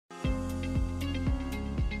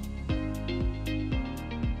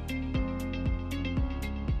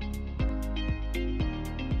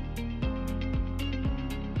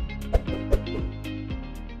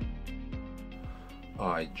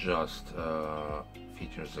I just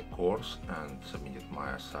finished the course and submitted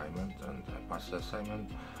my assignment, and I passed the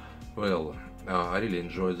assignment. Well, I really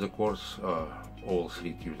enjoyed the course. All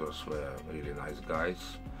 3 tutors were really nice guys.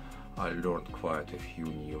 I learned quite a few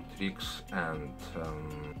new tricks, and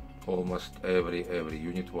almost every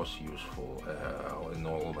unit was useful. In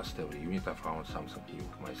almost every unit I found something new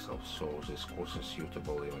for myself, so this course is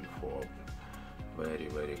suitable even for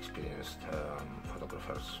very experienced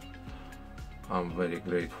photographers. I'm very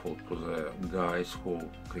grateful to the guys who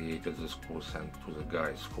created this course and to the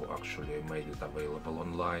guys who actually made it available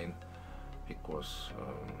online, because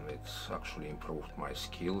it's actually improved my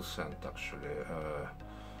skills, and actually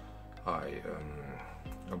I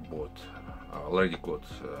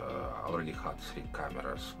already had 3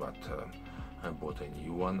 cameras, but I bought a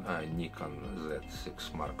new one, a Nikon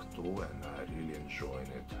Z6 Mark II, and I really enjoyed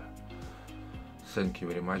it. Thank you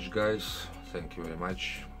very much, guys. Thank you very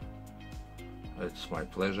much. It's my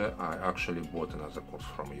pleasure. I actually bought another course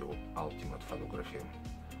from you, Ultimate Photography.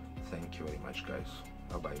 Thank you very much, guys.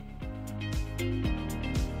 Bye bye.